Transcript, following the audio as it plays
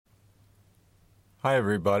Hi,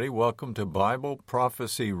 everybody. Welcome to Bible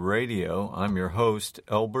Prophecy Radio. I'm your host,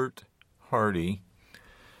 Elbert Hardy.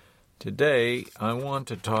 Today, I want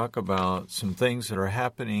to talk about some things that are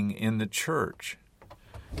happening in the church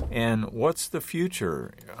and what's the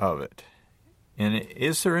future of it. And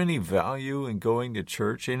is there any value in going to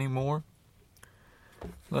church anymore?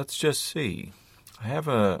 Let's just see. I have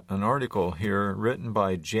an article here written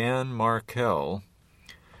by Jan Markell.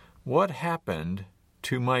 What happened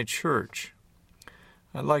to my church?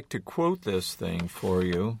 I'd like to quote this thing for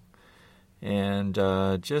you and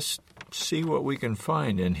just see what we can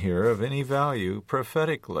find in here of any value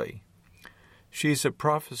prophetically. She's a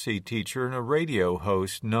prophecy teacher and a radio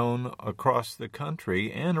host known across the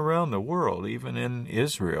country and around the world, even in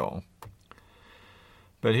Israel.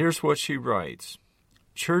 But here's what she writes.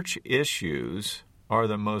 Church issues are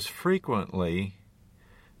the most frequent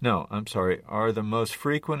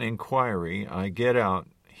inquiry I get out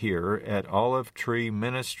here at Olive Tree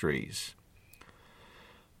Ministries.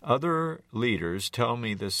 Other leaders tell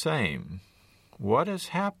me the same. What has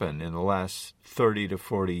happened in the last 30 to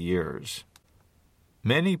 40 years?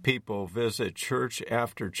 Many people visit church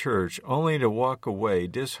after church only to walk away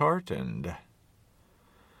disheartened.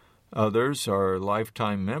 Others are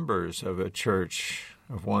lifetime members of a church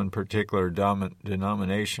of one particular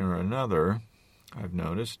denomination or another, I've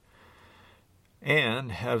noticed,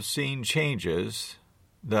 and have seen changes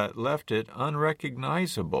that left it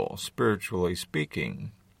unrecognizable, spiritually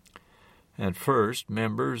speaking. At first,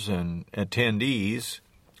 members and attendees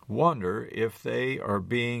wonder if they are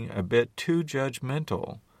being a bit too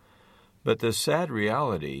judgmental, but the sad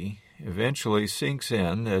reality eventually sinks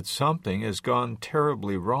in that something has gone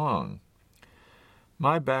terribly wrong.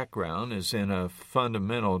 My background is in a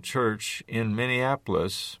fundamental church in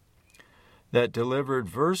Minneapolis that delivered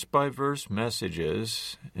verse-by-verse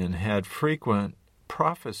messages and had frequent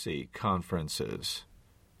prophecy conferences.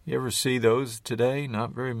 You ever see those today?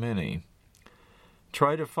 Not very many.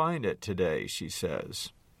 Try to find it today, she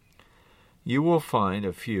says. You will find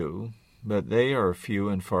a few, but they are few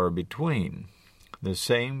and far between. The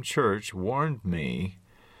same church warned me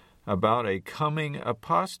about a coming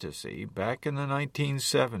apostasy back in the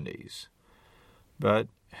 1970s. But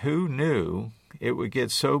who knew it would get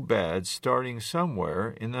so bad starting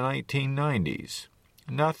somewhere in the 1990s?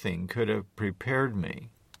 Nothing could have prepared me.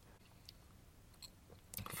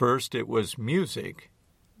 First, it was music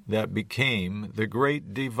that became the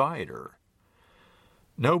great divider.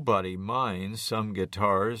 Nobody minds some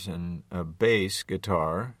guitars and a bass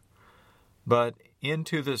guitar, but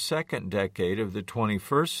into the second decade of the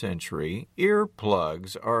 21st century,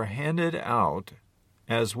 earplugs are handed out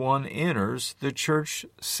as one enters the church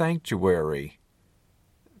sanctuary.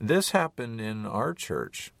 This happened in our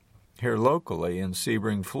church here locally in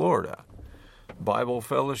Sebring, Florida. Bible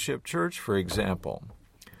Fellowship Church, for example,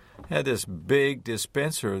 had this big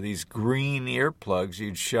dispenser of these green earplugs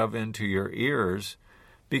you'd shove into your ears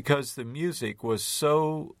because the music was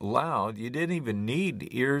so loud you didn't even need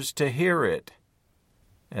ears to hear it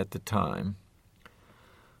at the time.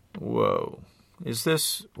 Whoa. Is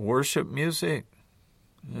this worship music?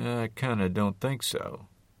 I kind of don't think so.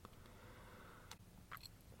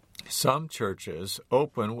 Some churches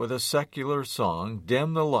open with a secular song,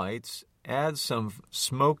 dim the lights, add some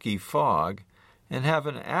smoky fog, and have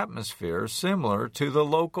an atmosphere similar to the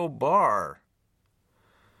local bar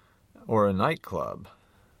or a nightclub.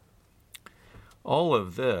 All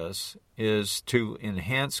of this is to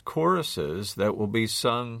enhance choruses that will be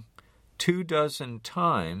sung 24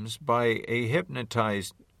 times by a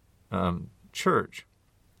hypnotized church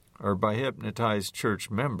or by hypnotized church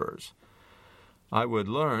members. I would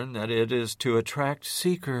learn that it is to attract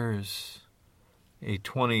seekers, a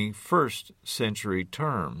 21st century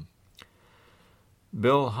term.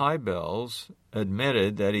 Bill Hybels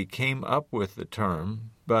admitted that he came up with the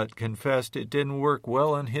term, but confessed it didn't work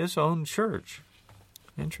well in his own church.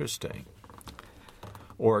 Interesting.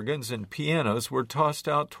 Organs and pianos were tossed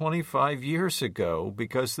out 25 years ago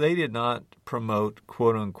because they did not promote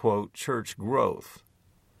quote-unquote church growth.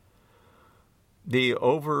 The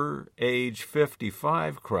over age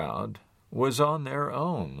 55 crowd was on their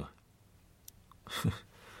own.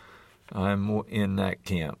 I'm in that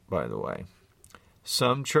camp, by the way.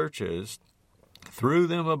 Some churches threw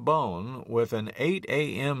them a bone with an 8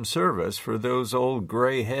 a.m. service for those old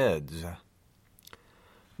gray heads.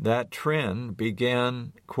 That trend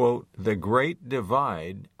began, quote, the great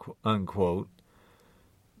divide, unquote,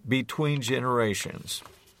 between generations.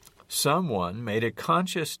 Someone made a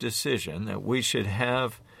conscious decision that we should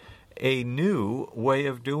have a new way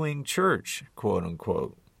of doing church, quote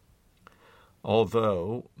unquote.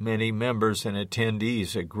 Although many members and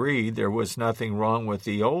attendees agreed there was nothing wrong with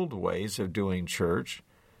the old ways of doing church,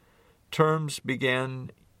 terms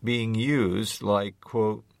began being used like,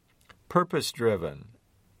 quote, purpose-driven,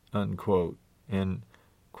 unquote, and,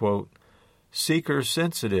 quote,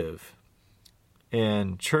 seeker-sensitive,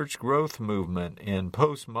 and church growth movement, and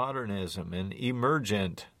postmodernism, and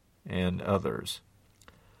emergent, and others.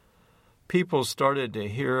 People started to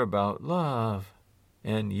hear about love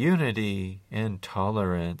and unity and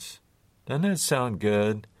tolerance. Doesn't that sound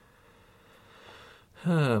good?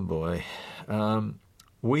 Oh, boy.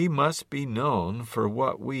 We must be known for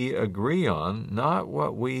what we agree on, not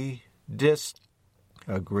what we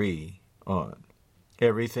disagree on.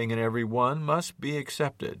 Everything and everyone must be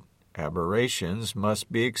accepted. Aberrations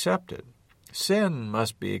must be accepted. Sin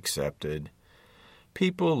must be accepted.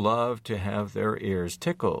 People love to have their ears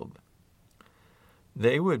tickled.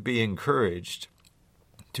 They would be encouraged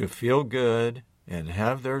to feel good and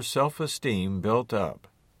have their self-esteem built up.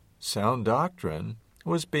 Sound doctrine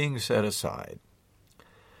was being set aside.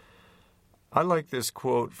 I like this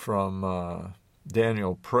quote from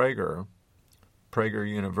Daniel Prager, Prager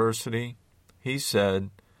University. He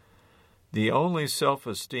said, "The only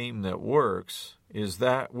self-esteem that works is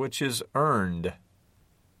that which is earned,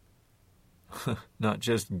 not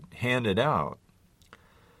just handed out."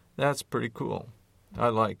 That's pretty cool. I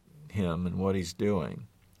like him and what he's doing.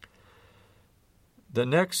 The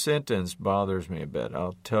next sentence bothers me a bit.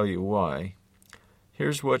 I'll tell you why.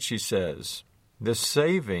 Here's what she says. The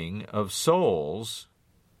saving of souls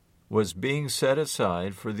was being set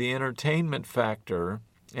aside for the entertainment factor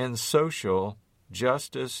and social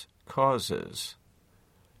justice causes.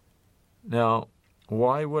 Now,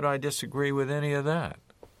 why would I disagree with any of that?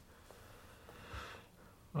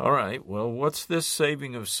 All right, well, what's this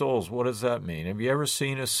saving of souls? What does that mean? Have you ever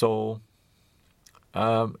seen a soul?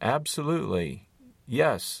 Absolutely.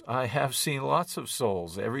 Yes, I have seen lots of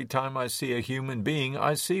souls. Every time I see a human being,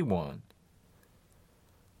 I see one.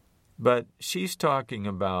 But she's talking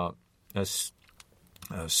about a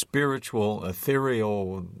spiritual,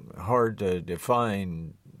 ethereal, hard to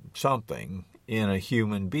define something in a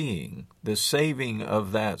human being. The saving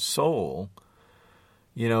of that soul,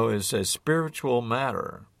 is a spiritual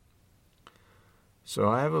matter. So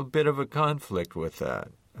I have a bit of a conflict with that.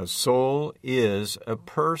 A soul is a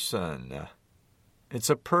person. It's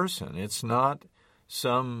a person. It's not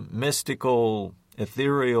some mystical,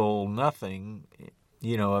 ethereal nothing,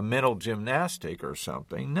 a mental gymnastic or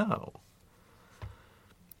something. No.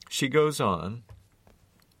 She goes on,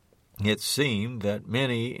 it seemed that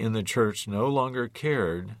many in the church no longer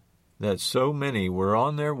cared that so many were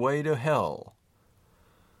on their way to hell.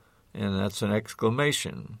 And that's an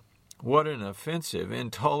exclamation. What an offensive,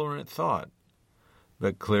 intolerant thought.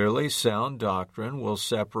 But clearly sound doctrine will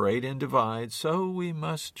separate and divide, so we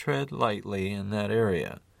must tread lightly in that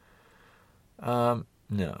area. No,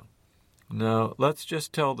 let's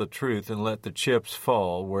just tell the truth and let the chips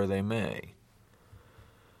fall where they may.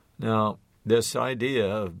 Now, this idea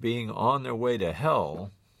of being on their way to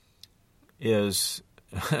hell is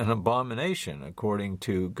an abomination according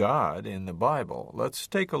to God in the Bible. Let's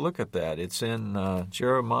take a look at that. It's in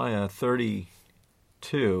Jeremiah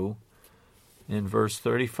 32 in verse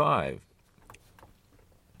 35.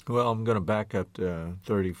 Well, I'm going to back up to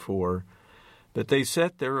 34. But they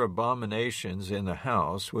set their abominations in the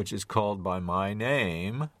house, which is called by my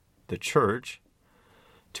name, the church,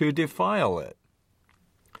 to defile it.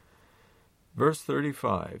 Verse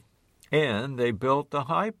 35, and they built the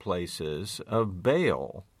high places of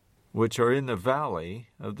Baal, which are in the valley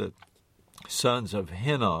of the sons of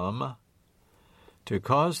Hinnom, to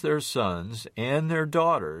cause their sons and their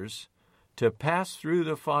daughters to pass through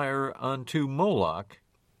the fire unto Moloch,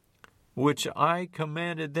 which I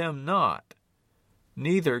commanded them not.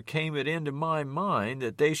 Neither came it into my mind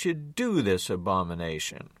that they should do this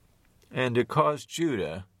abomination, and to cause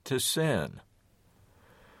Judah to sin.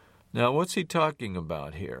 Now, what's he talking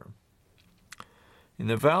about here? In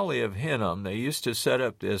the valley of Hinnom, they used to set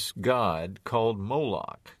up this god called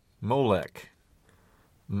Molech, Malek,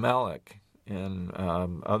 and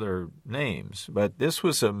other names. But this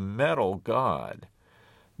was a metal god.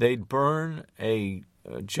 They'd burn a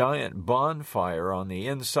giant bonfire on the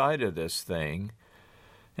inside of this thing,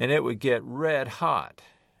 and it would get red hot.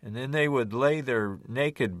 And then they would lay their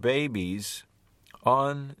naked babies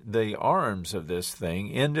on the arms of this thing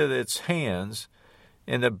into its hands,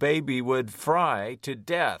 and the baby would fry to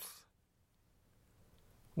death.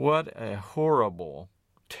 What a horrible,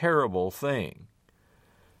 terrible thing.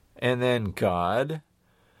 And then God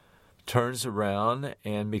turns around,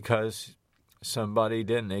 and because somebody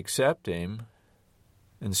didn't accept him,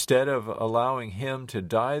 Instead of allowing him to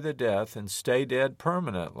die the death and stay dead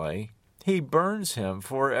permanently, he burns him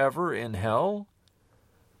forever in hell?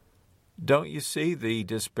 Don't you see the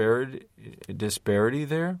disparity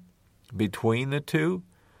there between the two?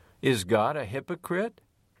 Is God a hypocrite?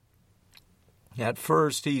 At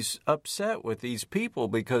first, he's upset with these people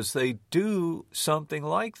because they do something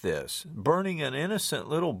like this, burning an innocent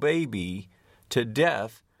little baby to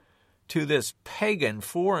death to this pagan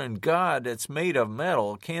foreign god that's made of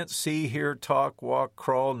metal, can't see, hear, talk, walk,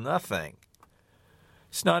 crawl, nothing.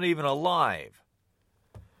 It's not even alive.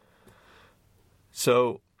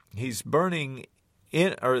 So they're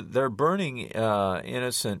burning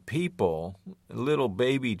innocent people, little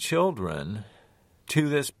baby children, to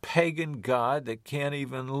this pagan god that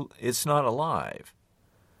it's not alive.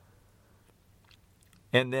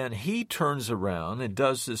 And then he turns around and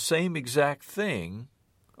does the same exact thing,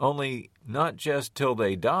 only not just till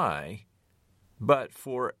they die, but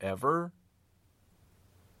forever.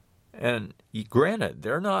 And granted,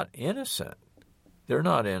 they're not innocent. They're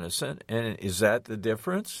not innocent. And is that the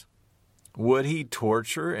difference? Would he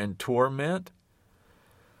torture and torment?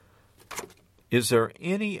 Is there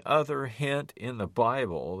any other hint in the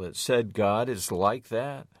Bible that said God is like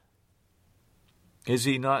that? Is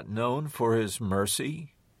he not known for his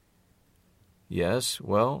mercy? Yes,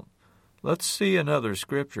 well, let's see another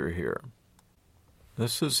scripture here.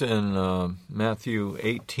 This is in Matthew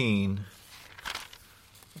 18,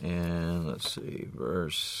 and let's see,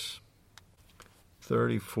 verse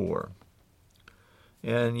 34.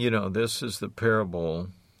 And, this is the parable.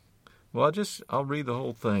 Well, I'll read the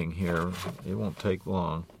whole thing here. It won't take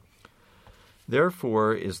long.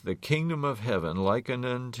 Therefore is the kingdom of heaven likened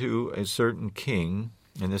unto a certain king,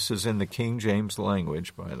 and this is in the King James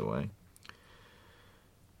language, by the way,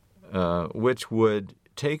 which would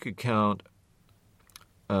take account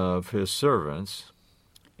of his servants.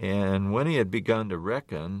 And when he had begun to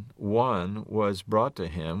reckon, one was brought to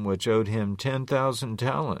him which owed him 10,000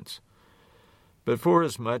 talents. But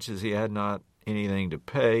forasmuch as he had not anything to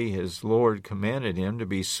pay, his Lord commanded him to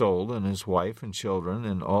be sold, and his wife and children,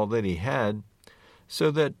 and all that he had, so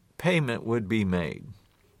that payment would be made.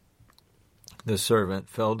 The servant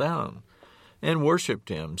fell down and worshipped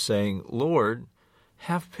him, saying, Lord,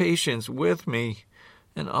 have patience with me,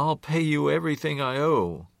 and I'll pay you everything I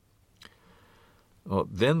owe. Well,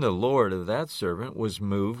 then the Lord of that servant was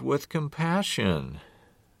moved with compassion.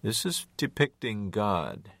 This is depicting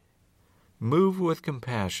God. Moved with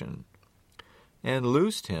compassion, and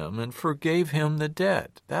loosed him and forgave him the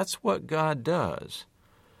debt. That's what God does.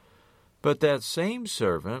 But that same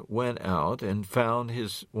servant went out and found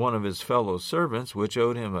one of his fellow servants, which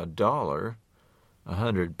owed him $1,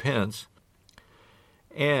 100 pence,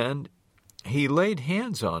 and he laid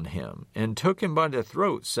hands on him and took him by the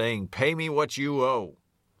throat, saying, Pay me what you owe.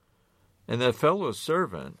 And the fellow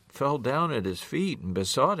servant fell down at his feet and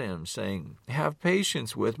besought him, saying, Have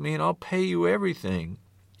patience with me, and I'll pay you everything.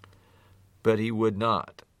 But he would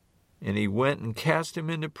not, and he went and cast him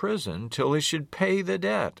into prison till he should pay the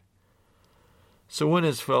debt. So when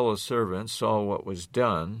his fellow servants saw what was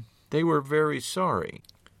done, they were very sorry,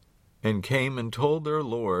 and came and told their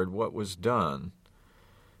Lord what was done.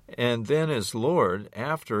 And then his Lord,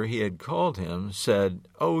 after he had called him, said,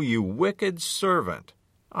 O you wicked servant,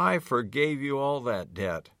 I forgave you all that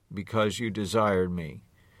debt, because you desired me.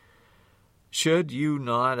 Should you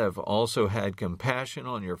not have also had compassion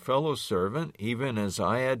on your fellow servant, even as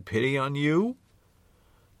I had pity on you?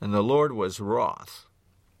 And the Lord was wroth,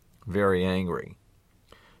 very angry,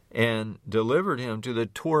 and delivered him to the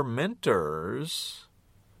tormentors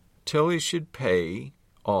till he should pay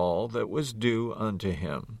all that was due unto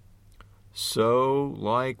him. So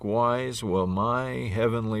likewise will my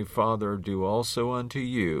heavenly Father do also unto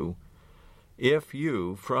you, if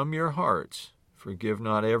you from your hearts forgive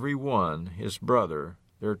not every one his brother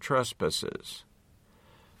their trespasses.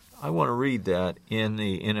 I want to read that in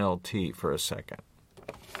the NLT for a second.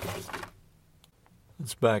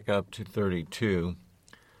 Let's back up to 32.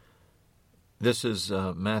 This is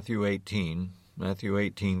Matthew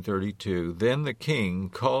 18:32. Then the king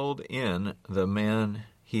called in the man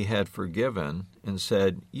he had forgiven and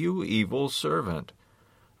said, You evil servant,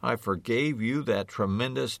 I forgave you that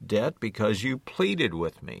tremendous debt because you pleaded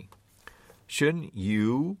with me. Shouldn't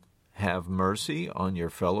you have mercy on your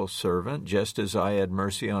fellow servant, just as I had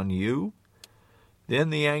mercy on you?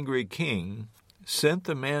 Then the angry king sent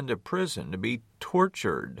the man to prison to be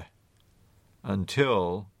tortured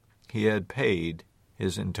until he had paid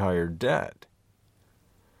his entire debt.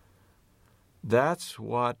 That's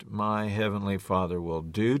what my Heavenly Father will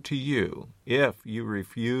do to you if you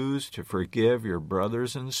refuse to forgive your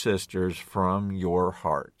brothers and sisters from your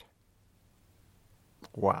heart.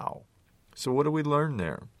 Wow. So what do we learn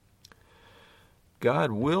there?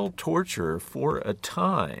 God will torture for a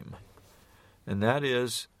time, and that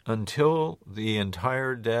is until the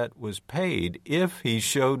entire debt was paid if he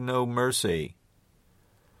showed no mercy.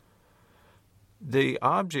 The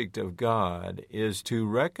object of God is to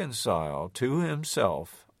reconcile to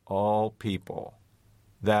himself all people.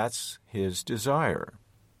 That's his desire.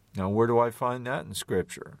 Now, where do I find that in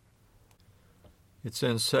Scripture? It's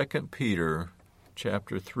in 2 Peter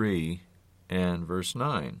chapter 3 and verse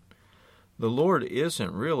 9. The Lord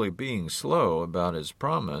isn't really being slow about his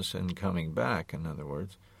promise and coming back, in other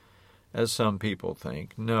words, as some people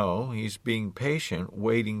think. No, he's being patient,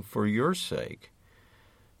 waiting for your sake.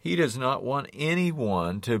 He does not want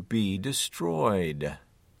anyone to be destroyed,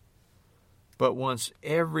 but wants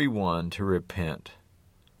everyone to repent.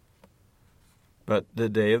 But the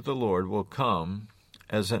day of the Lord will come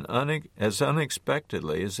as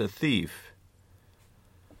unexpectedly as a thief.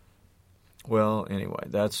 Well, anyway,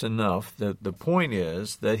 that's enough. The point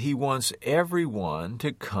is that he wants everyone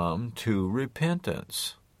to come to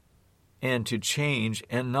repentance and to change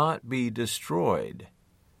and not be destroyed.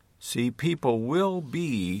 See, people will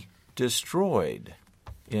be destroyed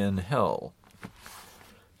in hell.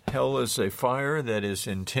 Hell is a fire that is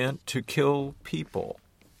intent to kill people,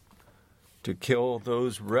 to kill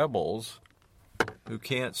those rebels who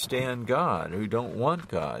can't stand God, who don't want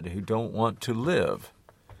God, who don't want to live.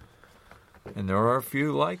 And there are a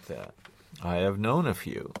few like that. I have known a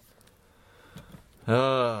few.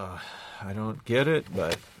 I don't get it,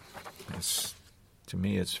 but to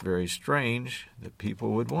me it's very strange that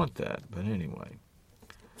people would want that. But anyway,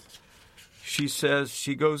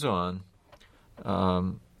 she goes on,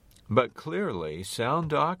 but clearly sound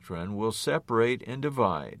doctrine will separate and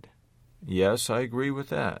divide. Yes, I agree with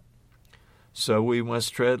that. So we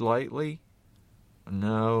must tread lightly?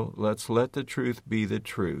 No, let's let the truth be the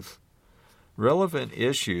truth. Relevant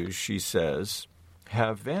issues, she says,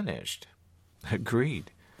 have vanished.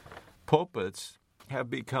 Agreed. Pulpits have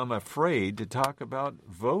become afraid to talk about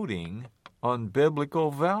voting on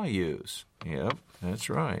biblical values. Yep, that's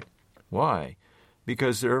right. Why?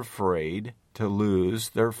 Because they're afraid to lose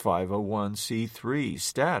their 501c3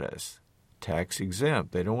 status, tax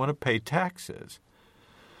exempt. They don't want to pay taxes.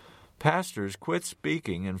 Pastors quit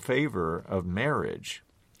speaking in favor of marriage,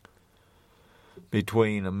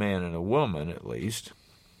 between a man and a woman at least,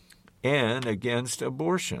 and against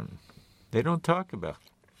abortion. They don't talk about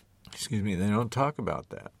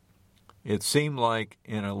that. It seemed like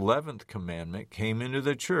an 11th commandment came into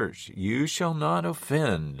the church. You shall not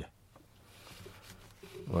offend.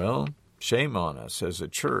 Well, shame on us as a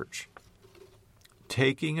church.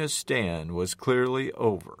 Taking a stand was clearly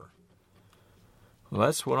over. Well,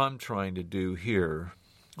 that's what I'm trying to do here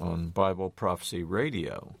on Bible Prophecy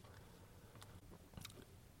Radio.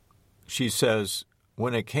 She says,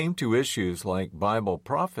 when it came to issues like Bible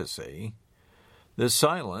prophecy, the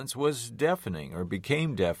silence was deafening or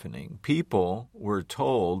became deafening. People were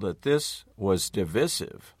told that this was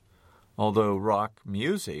divisive, although rock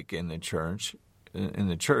music in the church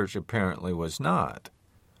apparently was not.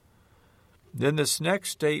 Then this next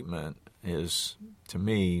statement is, to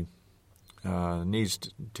me, needs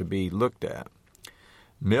to be looked at.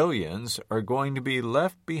 Millions are going to be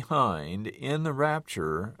left behind in the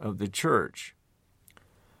rapture of the church.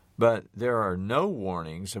 But there are no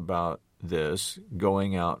warnings about this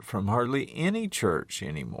going out from hardly any church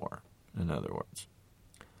anymore, in other words.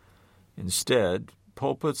 Instead,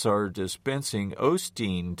 pulpits are dispensing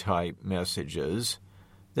Osteen-type messages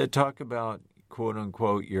that talk about,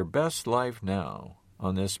 quote-unquote, your best life now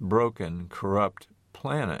on this broken, corrupt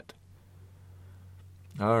planet.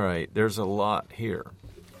 All right, there's a lot here.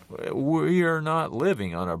 We are not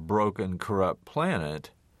living on a broken, corrupt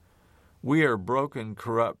planet. We are broken,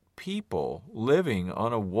 corrupt people living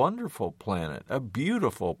on a wonderful planet, a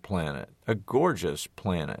beautiful planet, a gorgeous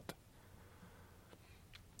planet.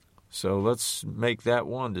 So let's make that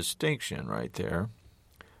one distinction right there.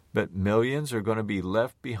 But millions are going to be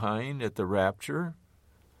left behind at the rapture?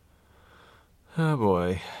 Oh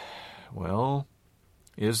boy. Well,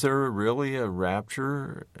 is there really a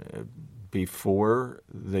rapture before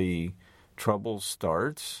the trouble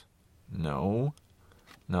starts? No,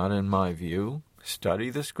 not in my view. Study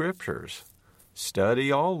the Scriptures.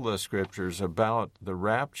 Study all the Scriptures about the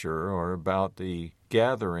rapture or about the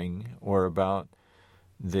gathering or about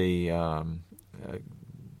the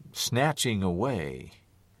snatching away.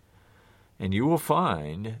 And you will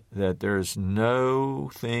find that there's no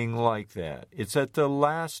thing like that. It's at the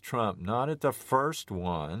last trump, not at the first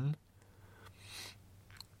one.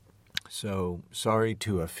 So, sorry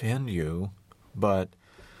to offend you, but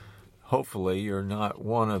hopefully you're not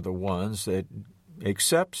one of the ones that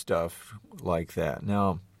accept stuff like that.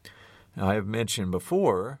 Now, I have mentioned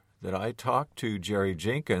before that I talked to Jerry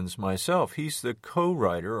Jenkins myself. He's the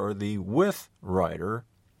co-writer or the with-writer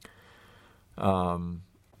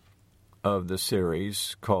of the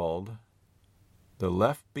series called the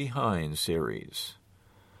Left Behind series.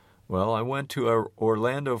 Well, I went to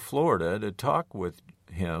Orlando, Florida to talk with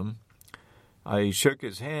him. I shook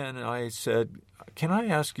his hand and I said, "Can I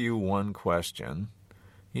ask you one question?"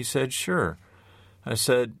 He said, "Sure." I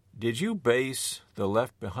said, "Did you base the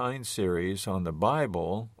Left Behind series on the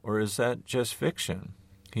Bible, or is that just fiction?"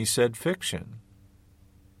 He said, "Fiction."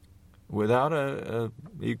 Without a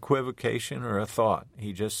equivocation or a thought.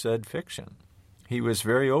 He just said fiction. He was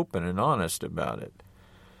very open and honest about it.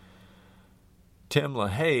 Tim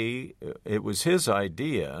LaHaye, it was his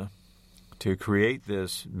idea to create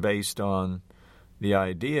this based on the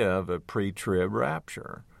idea of a pre-trib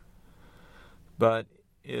rapture. But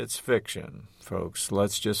it's fiction, folks.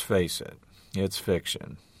 Let's just face it. It's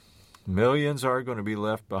fiction. Millions are going to be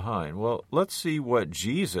left behind. Well, let's see what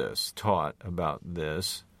Jesus taught about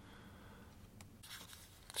this.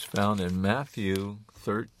 It's found in Matthew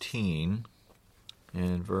 13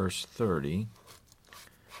 and verse 30.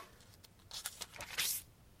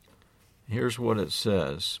 Here's what it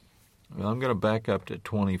says. Well, I'm going to back up to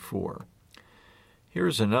 24.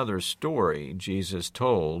 Here's another story Jesus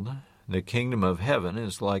told. The kingdom of heaven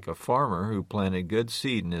is like a farmer who planted good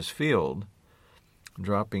seed in his field.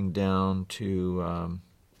 Dropping down to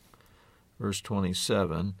verse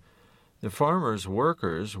 27. The farmer's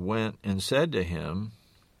workers went and said to him,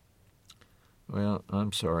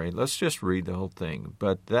 let's just read the whole thing.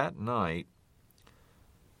 But that night,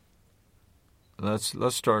 let's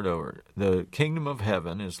start over. The kingdom of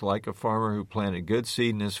heaven is like a farmer who planted good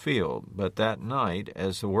seed in his field. But that night,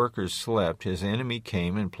 as the workers slept, his enemy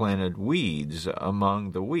came and planted weeds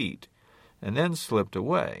among the wheat, and then slipped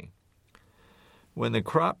away. When the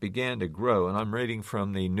crop began to grow, and I'm reading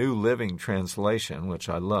from the New Living Translation, which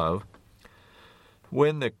I love,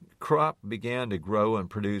 when the crop began to grow and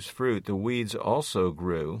produce fruit, the weeds also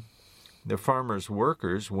grew. The farmer's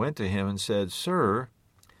workers went to him and said, "Sir,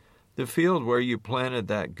 the field where you planted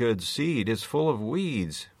that good seed is full of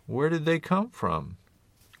weeds. Where did they come from?"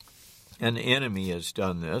 "An enemy has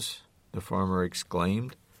done this," the farmer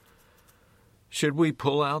exclaimed. "Should we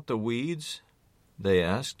pull out the weeds?" they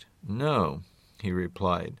asked. "No," he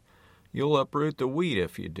replied. "You'll uproot the wheat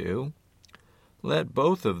if you do. Let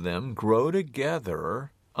both of them grow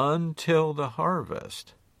together until the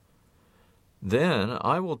harvest. Then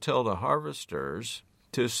I will tell the harvesters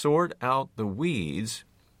to sort out the weeds,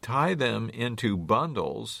 tie them into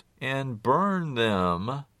bundles, and burn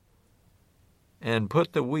them, and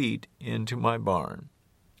put the wheat into my barn."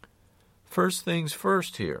 First things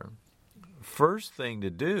first here. First thing to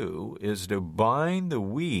do is to bind the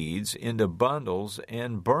weeds into bundles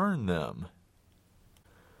and burn them.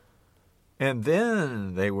 And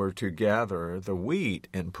then they were to gather the wheat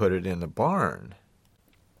and put it in the barn.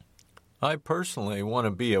 I personally want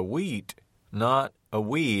to be a wheat, not a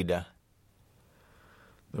weed.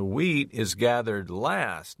 The wheat is gathered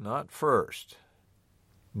last, not first.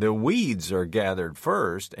 The weeds are gathered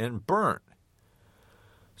first and burnt.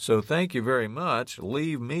 So thank you very much.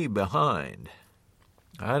 Leave me behind.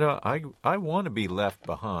 I want to be left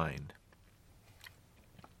behind.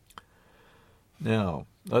 Now,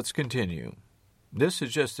 let's continue. This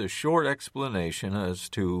is just a short explanation as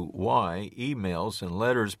to why emails and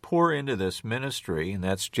letters pour into this ministry, and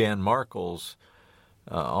that's Jan Markle's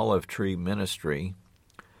Olive Tree Ministry,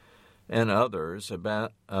 and others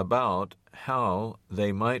about how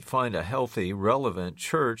they might find a healthy, relevant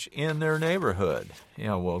church in their neighborhood.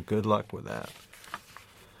 Yeah, well, good luck with that.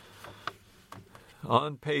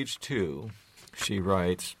 On page 2, she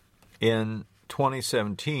writes, "In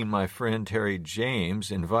 2017, my friend Terry James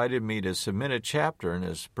invited me to submit a chapter in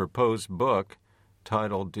his proposed book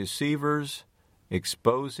titled Deceivers,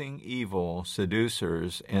 Exposing Evil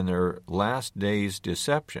Seducers and Their Last Days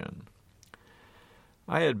Deception.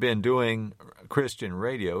 I had been doing Christian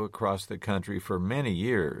radio across the country for many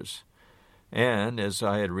years, and as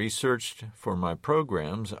I had researched for my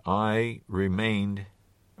programs, I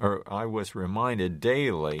was reminded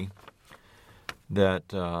daily that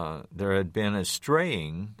there had been a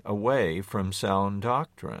straying away from sound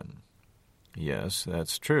doctrine. Yes,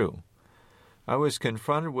 that's true. I was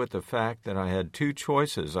confronted with the fact that I had two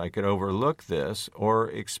choices. I could overlook this or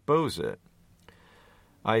expose it.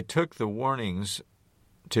 I took the warnings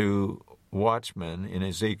to watchmen in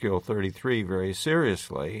Ezekiel 33 very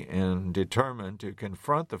seriously and determined to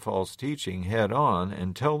confront the false teaching head on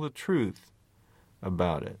and tell the truth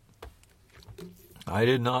about it. I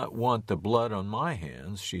did not want the blood on my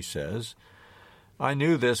hands, she says. I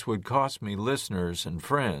knew this would cost me listeners and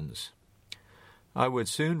friends. I would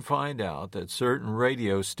soon find out that certain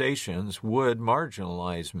radio stations would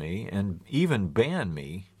marginalize me and even ban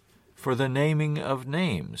me for the naming of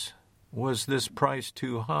names. Was this price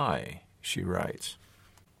too high? She writes.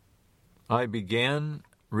 I began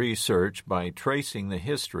research by tracing the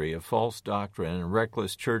history of false doctrine and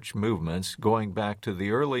reckless church movements going back to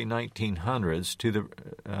the early 1900s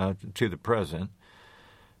to the present,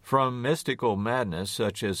 from mystical madness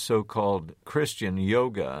such as so-called Christian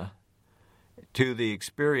yoga to the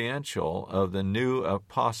experiential of the new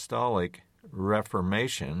apostolic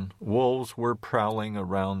Reformation. Wolves were prowling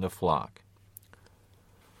around the flock.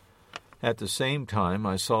 At the same time,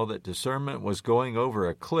 I saw that discernment was going over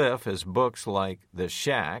a cliff as books like The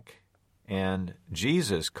Shack and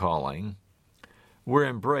Jesus Calling were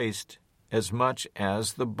embraced as much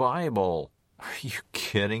as the Bible. Are you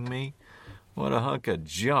kidding me? What a hunk of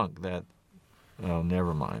junk that... Oh,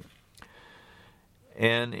 never mind.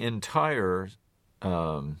 An entire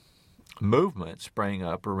movement sprang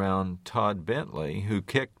up around Todd Bentley, who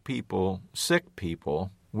kicked sick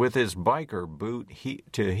people, with his biker boot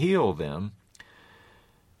to heal them,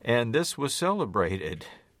 and this was celebrated.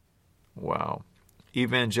 Wow.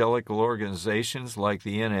 Evangelical organizations like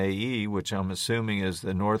the NAE, which I'm assuming is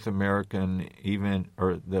the North American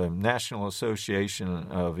the National Association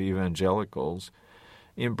of Evangelicals,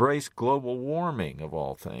 embraced global warming of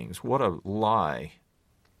all things. What a lie.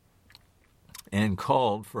 And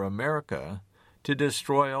called for America to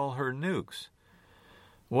destroy all her nukes.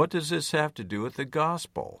 What does this have to do with the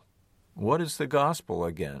gospel? What is the gospel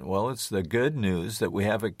again? Well, it's the good news that we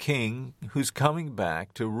have a king who's coming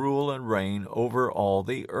back to rule and reign over all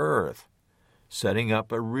the earth, setting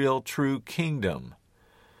up a real true kingdom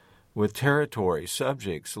with territory,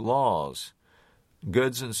 subjects, laws,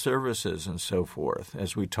 goods and services, and so forth,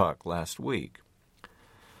 as we talked last week.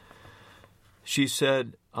 She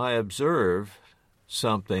said, I observed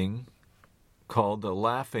something called the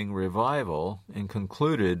Laughing Revival and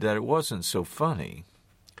concluded that it wasn't so funny.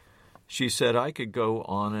 She said I could go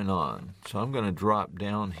on and on. So I'm going to drop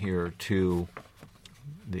down here to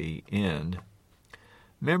the end.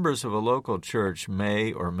 Members of a local church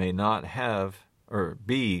may or may not have or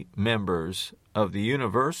be members of the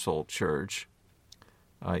universal church,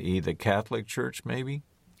 i.e. the Catholic Church maybe,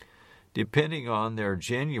 depending on their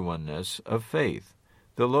genuineness of faith.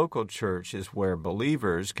 The local church is where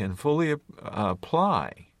believers can fully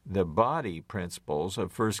apply the body principles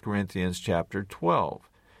of 1 Corinthians chapter 12,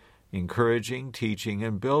 encouraging, teaching,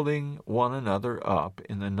 and building one another up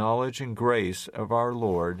in the knowledge and grace of our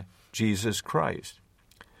Lord Jesus Christ.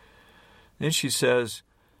 Then she says,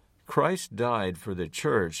 Christ died for the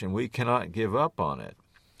church, and we cannot give up on it.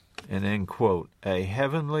 And then, quote, a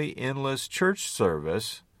heavenly endless church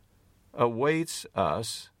service awaits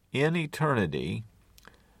us in eternity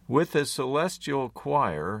with a celestial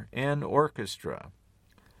choir and orchestra.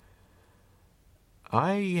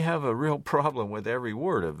 I have a real problem with every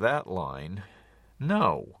word of that line.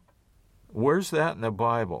 No. Where's that in the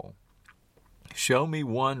Bible? Show me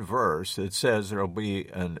one verse that says there will be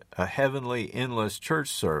a heavenly endless church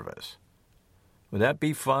service. Would that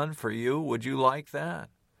be fun for you? Would you like that?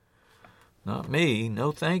 Not me.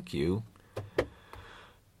 No, thank you.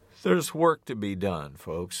 There's work to be done,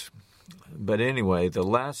 folks. But anyway, the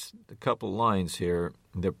last couple lines here,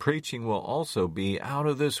 the preaching will also be out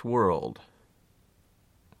of this world.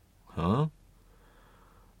 Huh?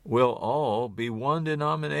 We'll all be one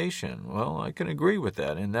denomination. Well, I can agree with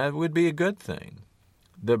that, and that would be a good thing.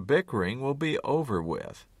 The bickering will be over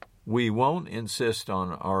with. We won't insist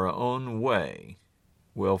on our own way.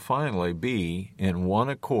 We'll finally be in one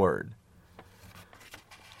accord.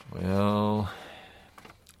 Well,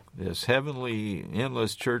 this heavenly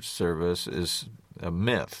endless church service is a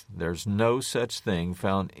myth. There's no such thing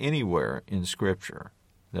found anywhere in Scripture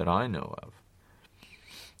that I know of.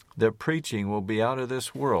 The preaching will be out of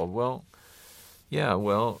this world. Well,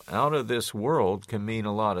 out of this world can mean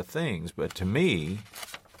a lot of things, but to me,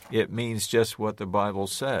 it means just what the Bible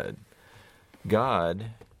said. God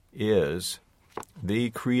is the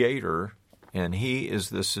creator, and He is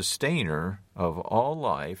the sustainer of all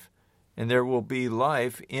life, and there will be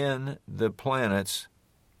life in the planets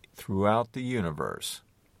throughout the universe.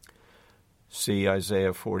 See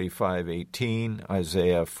Isaiah 45:18,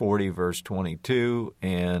 Isaiah 40, verse 22,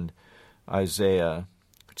 and Isaiah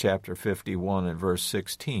chapter 51 and verse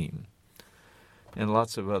 16, and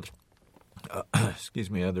lots of other,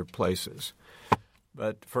 other places.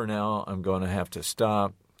 But for now, I'm going to have to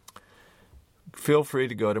stop. Feel free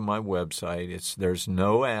to go to my website. There's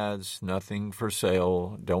no ads, nothing for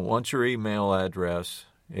sale. Don't want your email address.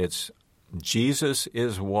 It's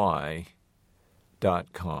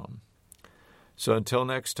JesusIsWhy.com. So until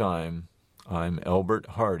next time, I'm Elbert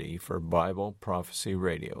Hardy for Bible Prophecy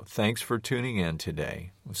Radio. Thanks for tuning in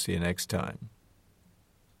today. We'll see you next time.